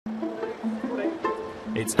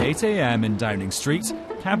It's 8 a.m. in Downing Street,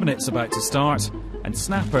 Cabinet's about to start, and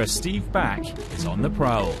snapper Steve Back is on the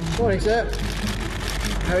prowl. Morning, sir.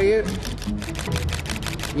 How are you?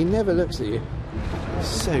 He never looks at you. He's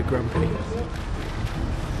so grumpy.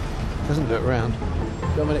 Doesn't look round.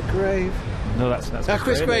 Dominic Grave. No, that's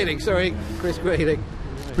Chris Grayling, sorry. Chris Grayling.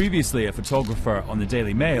 Previously a photographer on the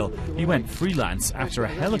Daily Mail, he went freelance after a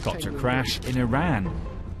helicopter crash in Iran.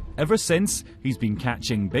 Ever since, he's been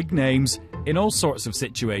catching big names in all sorts of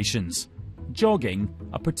situations. Jogging,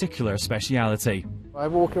 a particular speciality. I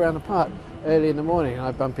walk around the park early in the morning and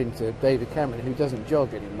I bump into David Cameron, who doesn't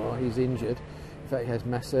jog anymore. He's injured. In fact, he has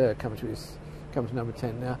Masseur come to number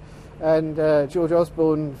 10 now. And George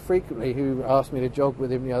Osborne frequently, who asked me to jog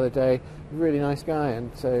with him the other day, really nice guy.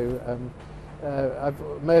 And so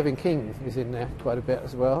Mervyn King is in there quite a bit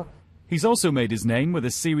as well. He's also made his name with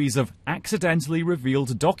a series of accidentally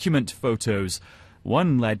revealed document photos.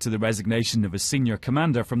 One led to the resignation of a senior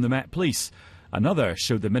commander from the Met Police. Another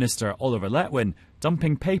showed the Minister, Oliver Letwin,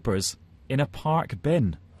 dumping papers in a park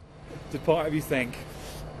bin. Did part of you think,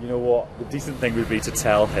 you know what, the decent thing would be to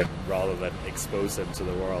tell him rather than expose him to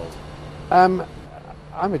the world? I'm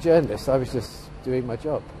a journalist. I was just doing my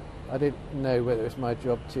job. I didn't know whether it was my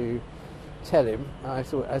job to tell him. I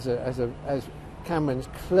thought as Cameron's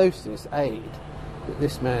closest aide that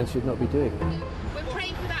this man should not be doing this.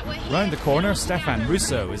 Round the corner, Stefan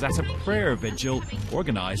Russo is at a prayer vigil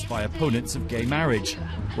organised by opponents of gay marriage.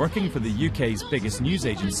 Working for the UK's biggest news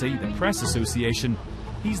agency, the Press Association,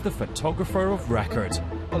 he's the photographer of record.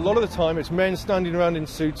 A lot of the time it's men standing around in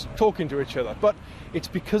suits talking to each other, but it's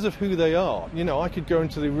because of who they are. You know, I could go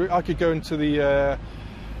into the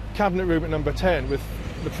cabinet room at number 10 with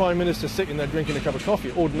the Prime Minister sitting there drinking a cup of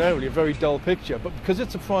coffee, ordinarily a very dull picture, but because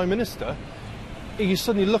it's a Prime Minister, you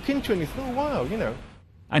suddenly look into it and you think, oh wow, you know.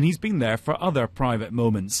 And he's been there for other private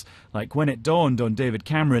moments, like when it dawned on David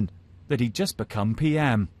Cameron that he'd just become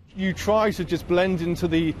PM. You try to just blend into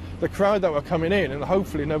the crowd that were coming in and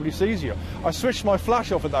hopefully nobody sees you. I switched my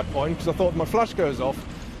flash off at that point because I thought if my flash goes off,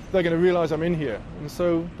 they're going to realise I'm in here. And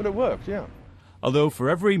so, but it worked, yeah. Although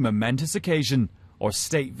for every momentous occasion or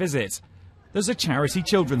state visit, there's a charity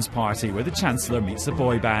children's party where the Chancellor meets a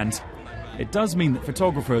boy band. It does mean that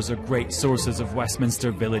photographers are great sources of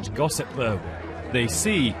Westminster village gossip, though. They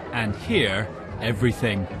see and hear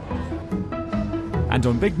everything. And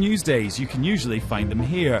on big news days, you can usually find them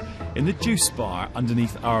here, in the juice bar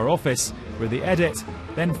underneath our office, where they edit,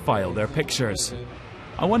 then file their pictures.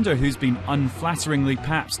 I wonder who's been unflatteringly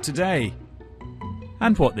papped today,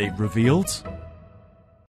 and what they've revealed.